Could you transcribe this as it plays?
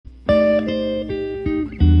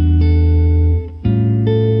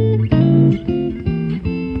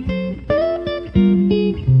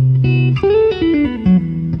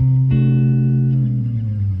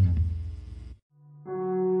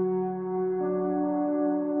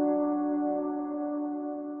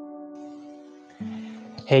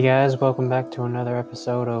Hey guys, welcome back to another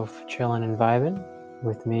episode of Chillin' and Vibin'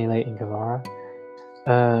 with me, Leighton Guevara.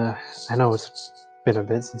 I know it's been a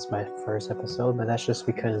bit since my first episode, but that's just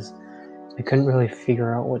because I couldn't really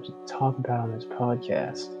figure out what to talk about on this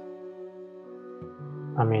podcast.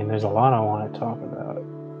 I mean, there's a lot I want to talk about,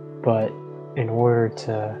 but in order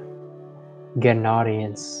to get an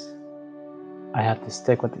audience, I have to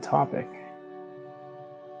stick with the topic.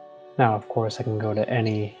 Now, of course, I can go to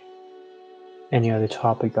any other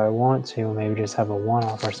topic I want to, maybe just have a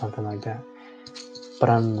one-off or something like that. But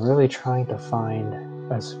I'm really trying to find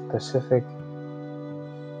a specific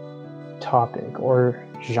topic or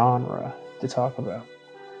genre to talk about.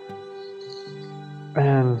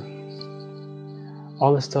 And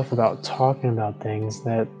all this stuff about talking about things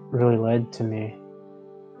that really led to me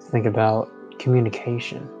to think about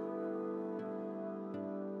communication.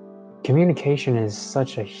 Communication is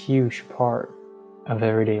such a huge part of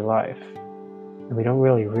everyday life, and we don't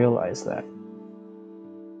really realize that.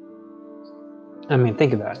 I mean,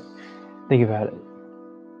 think about it.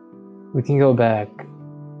 We can go back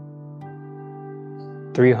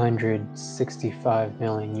 365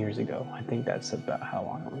 million years ago. I think that's about how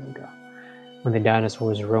long it was ago, when the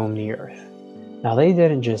dinosaurs roamed the earth. Now, they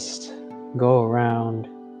didn't just go around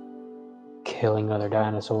killing other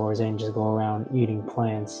dinosaurs. They didn't just go around eating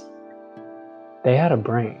plants. They had a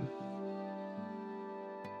brain.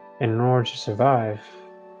 And in order to survive,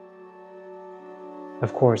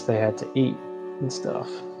 of course, they had to eat and stuff.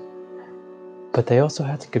 But they also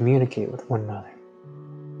had to communicate with one another.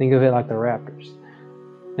 Think of it like the raptors.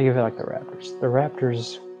 The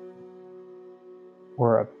raptors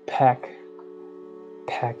were a pack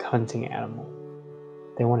hunting animal.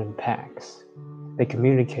 They went in packs. They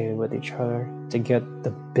communicated with each other to get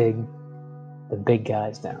the big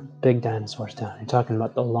guys down, big dinosaurs down. You're talking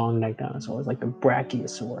about the long-necked dinosaurs, like the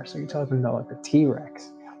Brachiosaurus. Or you're talking about like the T-Rex.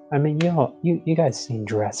 I mean, you guys seen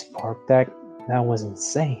Jurassic Park? That was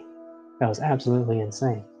insane. That was absolutely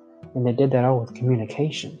insane. And they did that all with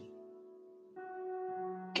communication.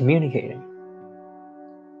 Communicating.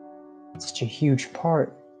 It's such a huge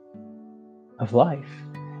part of life.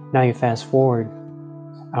 Now you fast forward,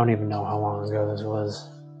 I don't even know how long ago this was,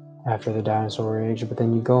 after the dinosaur age, but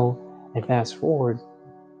then you go and fast forward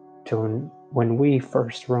to when we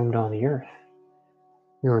first roamed on the earth.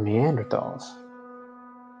 We were Neanderthals.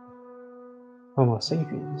 Homo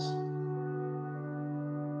sapiens.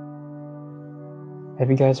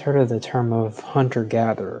 Have you guys heard of the term of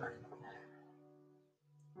hunter-gatherer?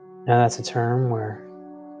 Now that's a term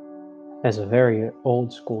that's a very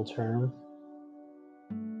old school term,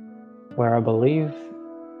 where I believe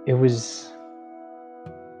it was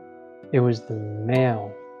the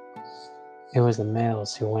males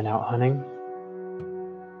who went out hunting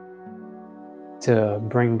to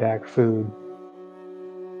bring back food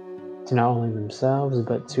to not only themselves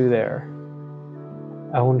but to their,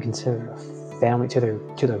 I wouldn't consider it a family, to their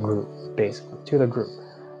group, basically, to the group.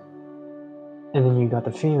 And then you got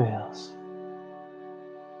the females.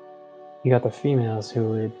 You got the females who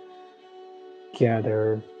would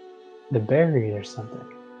gather the berries or something.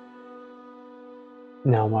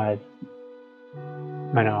 Now my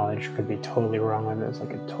knowledge could be totally wrong on this. I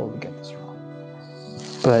could totally get this wrong.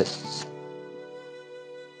 But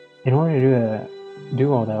in order to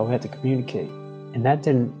do all that, we had to communicate. And that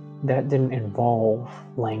didn't involve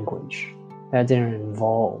language. That didn't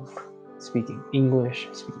involve speaking English,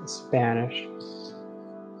 speaking Spanish.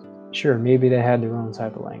 Sure, maybe they had their own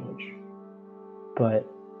type of language. But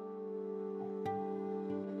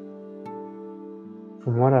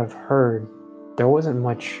from what I've heard, there wasn't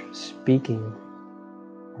much speaking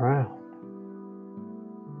around.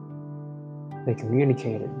 They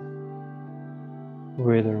communicated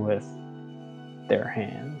either with their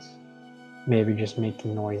hands, maybe just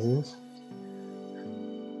making noises.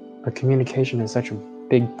 But communication is such a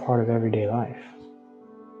big part of everyday life.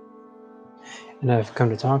 And I've come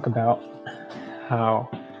to talk about how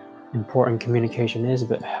important communication is,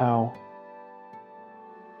 but how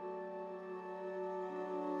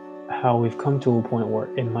we've come to a point where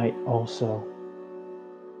it might also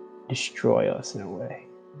destroy us in a way.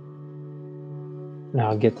 Now,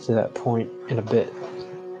 I'll get to that point in a bit.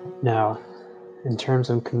 Now, in terms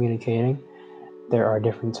of communicating, there are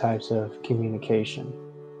different types of communication.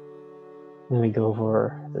 Let me go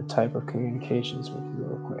over the type of communications with you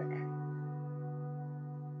real quick.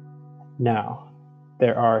 Now,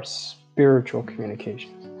 there are spiritual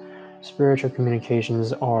communications. Spiritual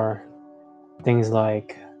communications are things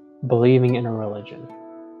like believing in a religion,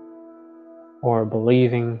 or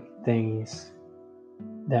believing things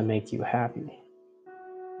that make you happy.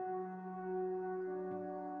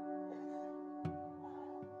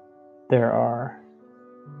 there are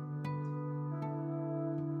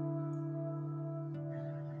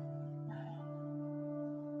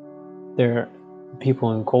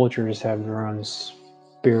people and cultures have their own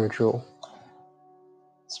spiritual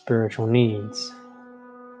needs,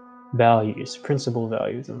 values, principal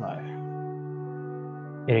values in life.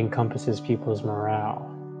 It encompasses people's morale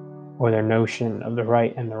or their notion of the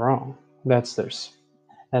right and the wrong. That's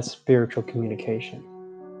spiritual communication.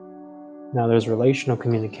 Now there's relational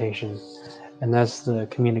communication, and that's the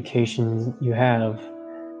communication you have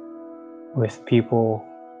with people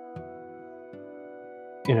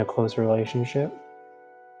in a close relationship,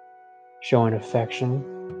 showing affection,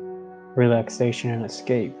 relaxation, and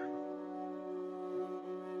escape.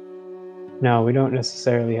 Now, we don't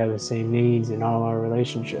necessarily have the same needs in all our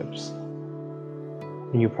relationships.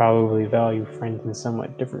 And you probably value friends in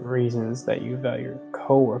somewhat different reasons that you value your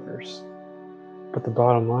coworkers. But the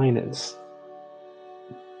bottom line is,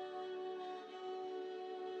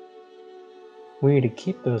 we need to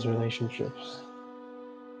keep those relationships.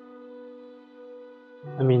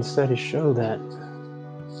 I mean, studies show that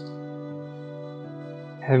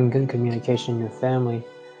having good communication in your family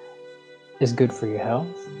is good for your health,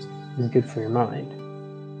 is good for your mind,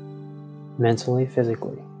 mentally,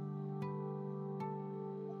 physically.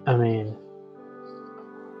 I mean,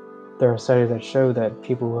 there are studies that show that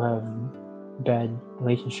people who have bad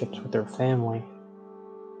relationships with their family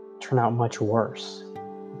turn out much worse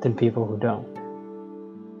than people who don't.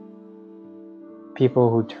 People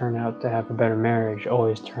who turn out to have a better marriage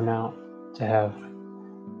always turn out to have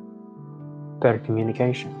better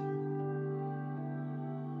communication.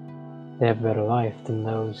 They have a better life than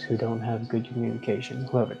those who don't have good communication,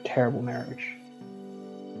 who have a terrible marriage.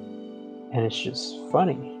 And it's just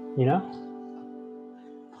funny, you know?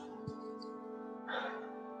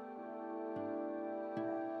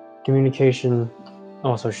 Communication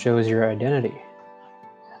also shows your identity.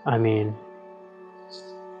 I mean,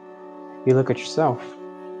 you look at yourself.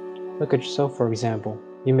 Look at yourself, for example.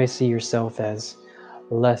 You may see yourself as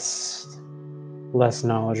less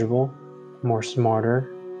knowledgeable, more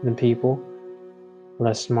smarter than people,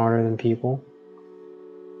 less smarter than people.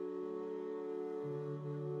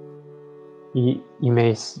 You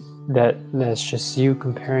may that's just you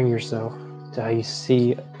comparing yourself to how you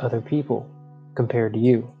see other people compared to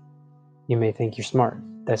you. You may think you're smart.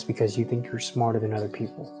 That's because you think you're smarter than other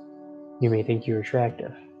people. You may think you're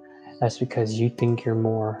attractive. That's because you think you're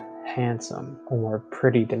more handsome or more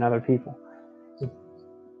pretty than other people. It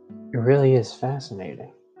really is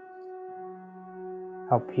fascinating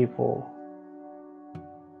how people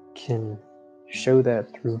can show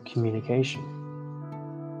that through communication.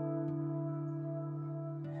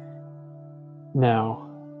 Now,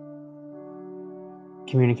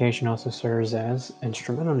 communication also serves as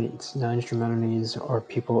instrumental needs. Now, instrumental needs are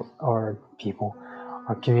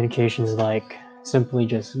communications like simply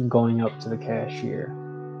just going up to the cashier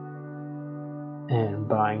and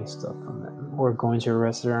buying stuff from them, or going to a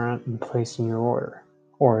restaurant and placing your order,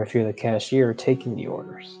 or if you're the cashier, taking the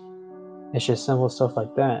orders. It's just simple stuff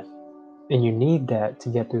like that, and you need that to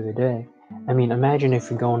get through the day. I mean, imagine if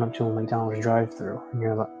you're going up to a McDonald's drive-thru and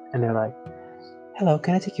they're like, "Hello,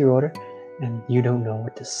 can I take your order?" and you don't know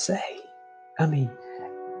what to say. I mean,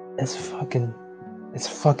 it's fucking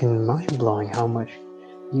mind-blowing how much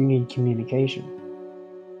you need communication.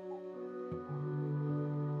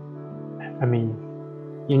 I mean,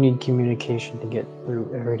 you need communication to get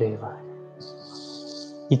through everyday life.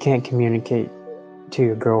 You can't communicate to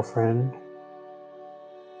your girlfriend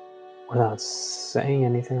without saying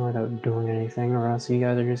anything, without doing anything, or else you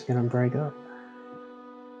guys are just gonna break up.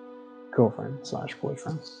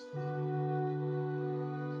 Girlfriend/boyfriend.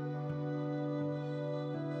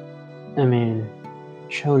 I mean,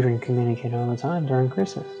 children communicate all the time during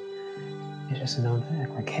Christmas. It's just a known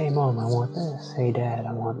fact. Like, "Hey mom, I want this. Hey dad,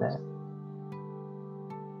 I want that."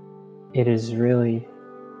 It is really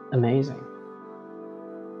amazing.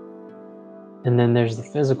 And then there's the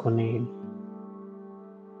physical need.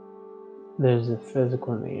 There's a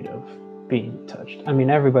physical need of being touched. I mean,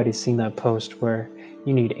 everybody's seen that post where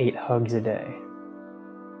you need 8 hugs a day.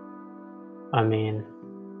 I mean,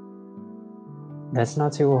 that's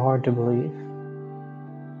not too hard to believe.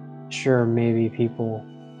 Sure, maybe people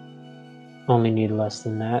only need less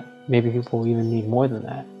than that. Maybe people even need more than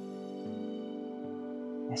that.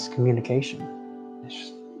 It's communication.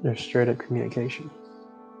 There's straight up communication.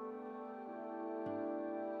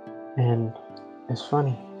 And it's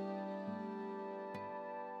funny,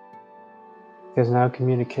 because now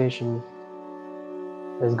communication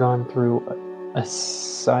has gone through a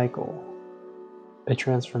cycle, a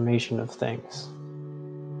transformation of things.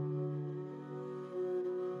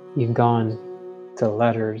 You've gone to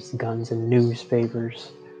letters, guns, and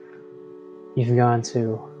newspapers. You've gone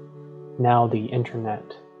to now the internet,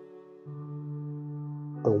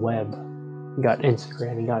 the web. You got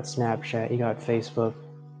Instagram, you got Snapchat, you got Facebook,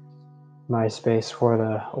 MySpace for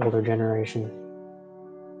the older generation.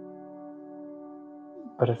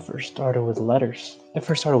 But it first started with letters. It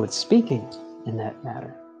first started with speaking in that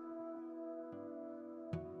matter.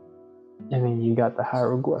 I mean, you got the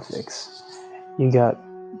hieroglyphics. You got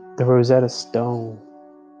the Rosetta Stone.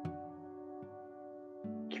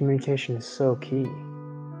 Communication is so key.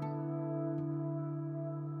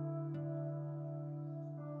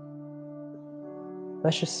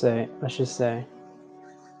 Let's just say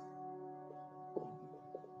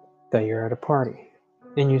that you're at a party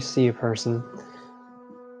and you see a person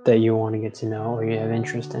that you want to get to know or you have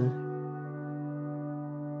interest in.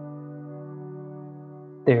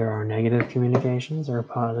 There are negative communications or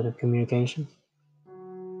positive communication.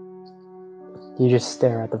 You just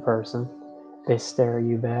stare at the person. They stare at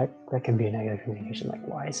you back. That can be a negative communication. Like,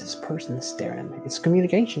 why is this person staring at me? It's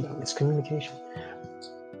communication, though. It's communication.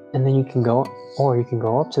 And then you can go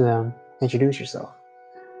up to them, introduce yourself.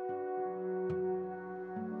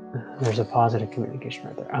 There's a positive communication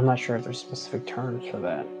right there. I'm not sure if there's specific terms for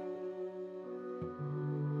that.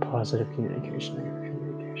 Positive communication, negative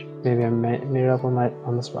communication. Maybe I made it up on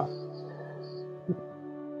the spot.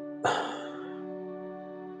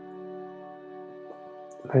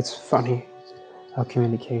 But it's funny how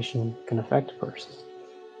communication can affect a person.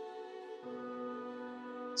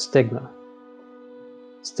 Stigma.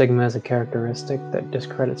 Stigma is a characteristic that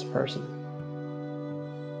discredits a person,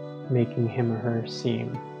 making him or her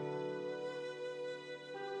seem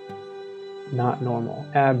not normal,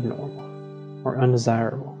 abnormal, or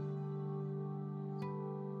undesirable.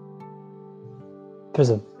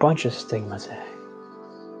 There's a bunch of stigma today.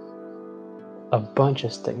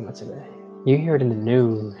 You hear it in the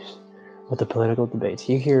news with the political debates.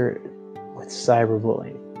 You hear it with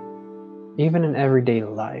cyberbullying. Even in everyday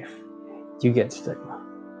life, you get stigma.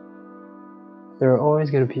 There are always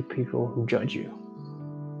going to be people who judge you,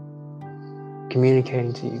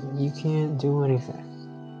 communicating to you. You can't do anything.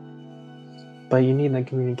 But you need that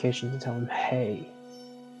communication to tell them, hey,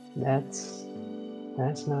 that's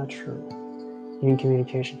not true. You need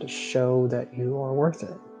communication to show that you are worth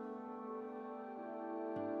it.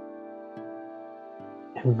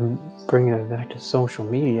 And bringing it back to social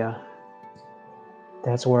media,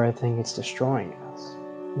 that's where I think it's destroying us.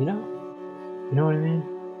 You know what I mean?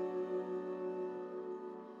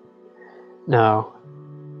 Now,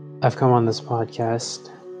 I've come on this podcast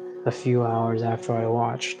a few hours after I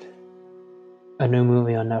watched a new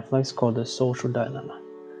movie on Netflix called The Social Dilemma,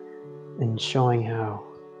 and showing how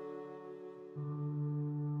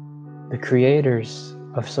the creators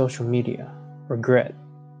of social media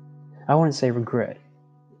I wouldn't say regret,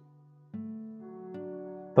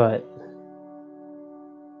 but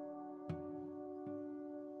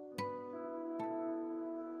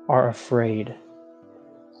are afraid.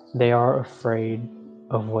 They are afraid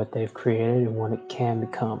of what they've created and what it can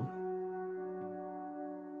become.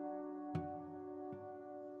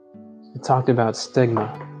 We talked about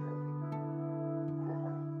stigma.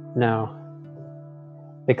 Now,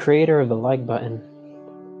 the creator of the like button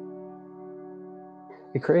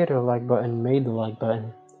made the like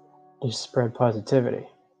button to spread positivity.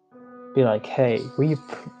 Be like, hey,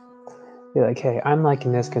 I'm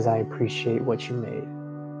liking this because I appreciate what you made.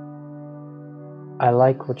 I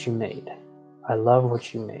like what you made. I love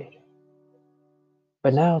what you made.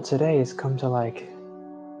 But now today it's come to like,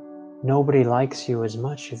 nobody likes you as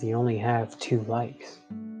much if you only have 2 likes.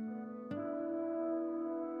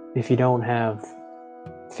 If you don't have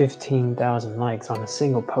 15,000 likes on a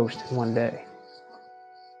single post in one day.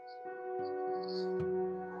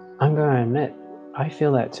 I'm gonna admit, I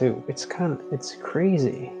feel that too. It's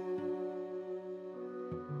crazy.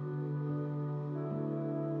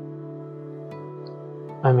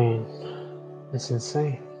 I mean, it's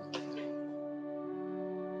insane.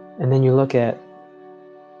 And then you look at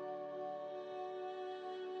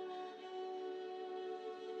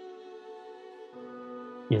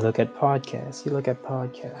podcasts.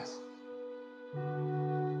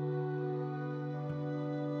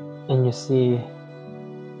 And you see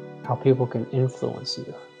how people can influence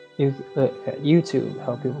you. At YouTube,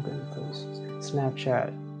 how people can influence you.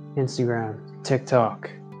 Snapchat, Instagram, TikTok,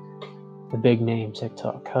 the big name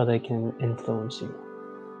TikTok, how they can influence you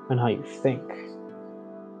and how you think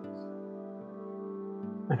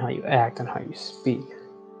and how you act and how you speak.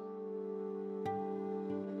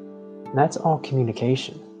 And that's all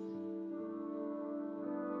communication.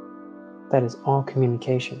 That is all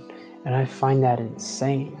communication. And I find that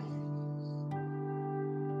insane.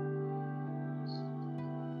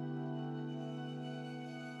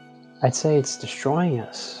 I'd say it's destroying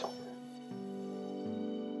us.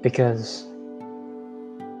 Because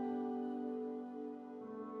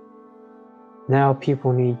now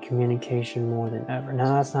people need communication more than ever.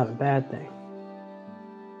 Now that's not a bad thing.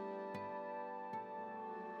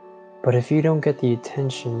 But if you don't get the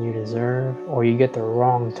attention you deserve, or you get the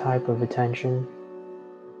wrong type of attention,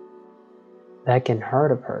 that can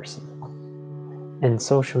hurt a person. And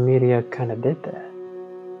social media kind of did that.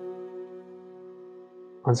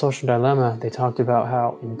 On Social Dilemma, they talked about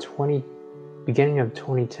how in beginning of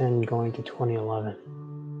 2010 going to 2011,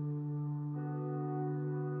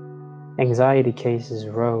 anxiety cases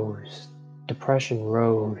rose, depression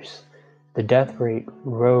rose, the death rate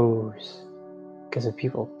rose because of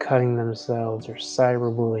people cutting themselves or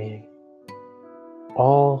cyberbullying.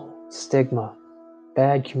 All stigma,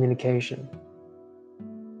 bad communication.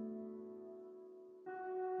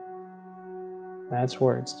 That's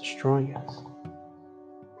where it's destroying us.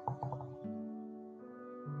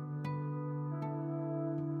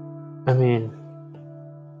 I mean,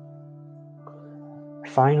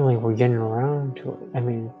 finally we're getting around to it. I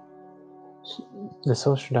mean, the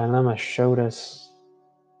Social Dilemma showed us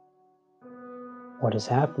what is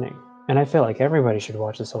happening. And I feel like everybody should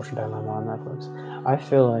watch the Social Dilemma on Netflix. I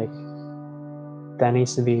feel like that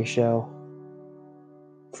needs to be a show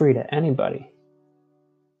free to anybody.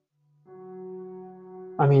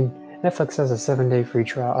 I mean, Netflix has a 7-day free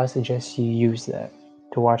trial. I suggest you use that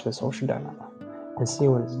to watch the Social Dilemma and see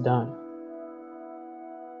what it's done.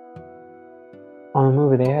 On the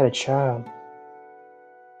movie, they had a child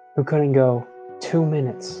who couldn't go 2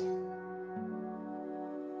 minutes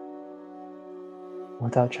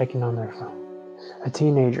without checking on their phone. A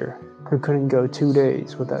teenager who couldn't go 2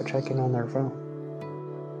 days without checking on their phone.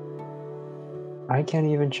 I can't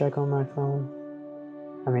even check on my phone.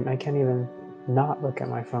 I mean, I can't even not look at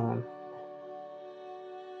my phone.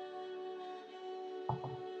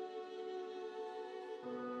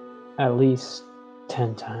 At least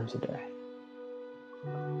 10 times a day.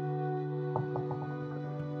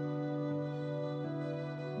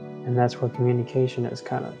 And that's where communication is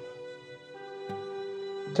kind of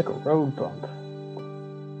took a road bump.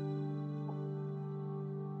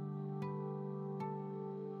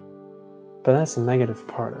 But that's the negative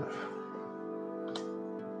part of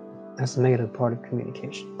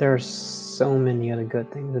communication. There are so many other good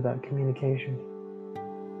things about communication.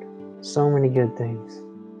 So many good things.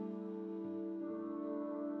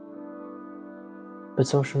 But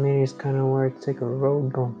social media is kind of where it took a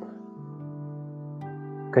road bump.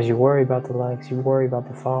 Because you worry about the likes, you worry about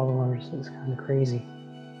the followers. It's kind of crazy.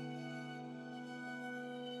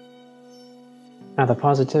 Now, the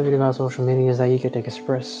positivity about social media is that you get to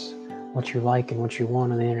express what you like and what you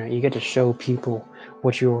want on the internet. You get to show people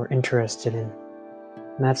what you're interested in.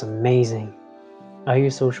 And that's amazing. I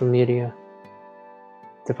use social media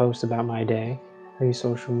to post about my day. I use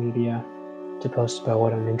social media to post about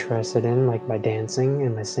what I'm interested in, like my dancing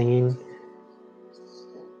and my singing.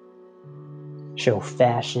 Show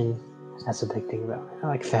fashion. That's a big thing about me. I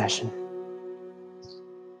like fashion.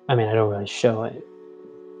 I mean, I don't really show it,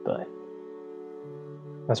 but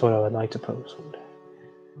that's what I would like to post one day.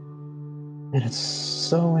 And it's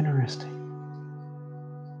so interesting.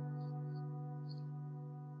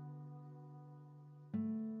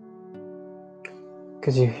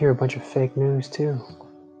 Because you hear a bunch of fake news too.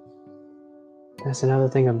 That's another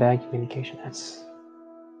thing of bad communication. That's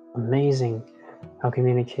amazing how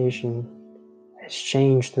communication has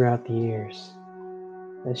changed throughout the years.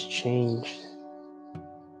 It's changed.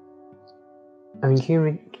 I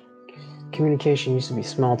mean, communication used to be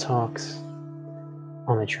small talks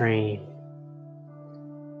on the train.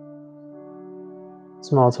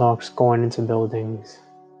 Small talks going into buildings.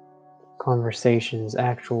 Conversations,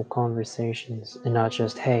 actual conversations, and not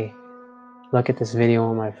just, hey, look at this video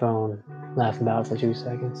on my phone, laugh about it for 2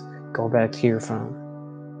 seconds, go back to your phone.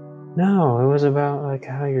 No, it was about like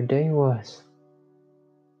how your day was.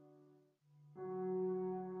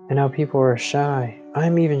 And how people are shy.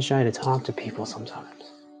 I'm even shy to talk to people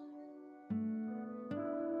sometimes.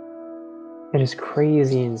 It is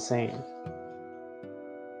crazy insane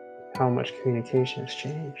how much communication has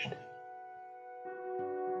changed.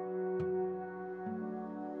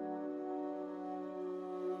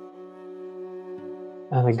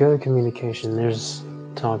 Now, the good communication, there's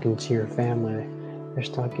talking to your family, there's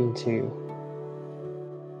talking to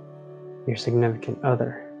your significant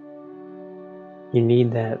other. You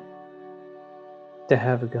need that to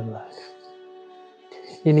have a good life.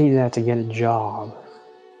 You need that to get a job.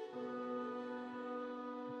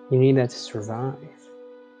 You need that to survive.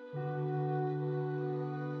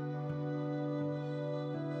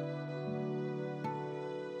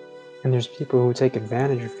 And there's people who take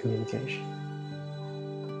advantage of communication.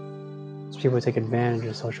 There's people who take advantage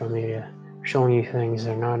of social media, showing you things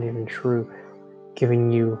that are not even true,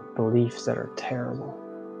 giving you beliefs that are terrible.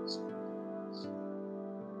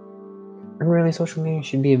 And really, social media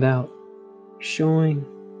should be about showing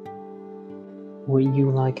what you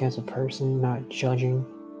like as a person, not judging,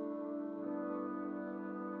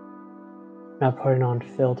 not putting on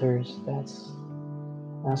filters. That's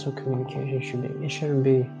what communication should be. It shouldn't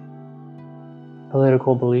be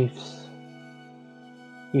political beliefs.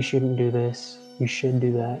 You shouldn't do this. You should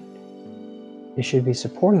do that. It should be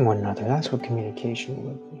supporting one another. That's what communication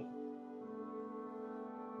would be.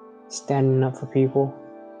 Standing up for people.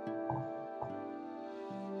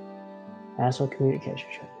 That's what communication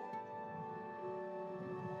should be.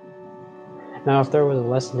 Now, if there was a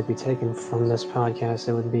lesson to be taken from this podcast,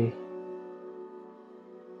 it would be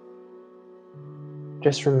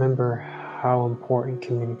just remember how important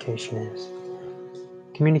communication is.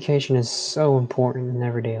 Communication is so important in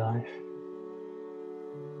everyday life.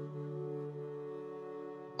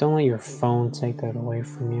 Don't let your phone take that away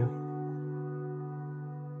from you.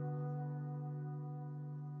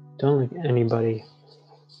 Don't let anybody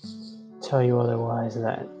tell you otherwise,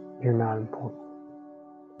 that you're not important.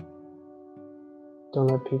 Don't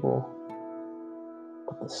let people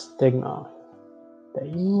put the stigma on you that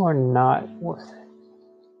you are not worth it,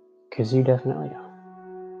 because you definitely are.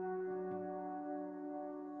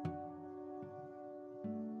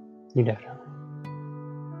 You definitely.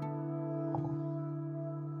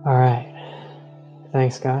 Alright.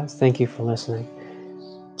 Thanks, guys. Thank you for listening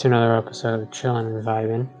to another episode of Chillin' and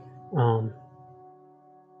Vibin'.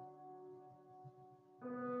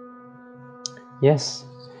 Yes,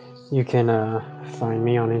 you can find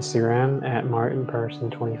me on Instagram at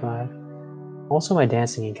MartinPerson25. Also my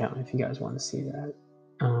dancing account if you guys want to see that.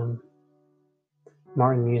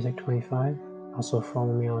 MartinMusic25. Also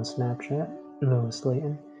follow me on Snapchat, Lewis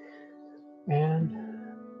Layton. And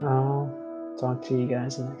I'll talk to you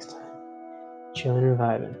guys next time. Chillin' and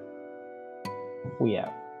Vibin'. We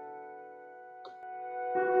out.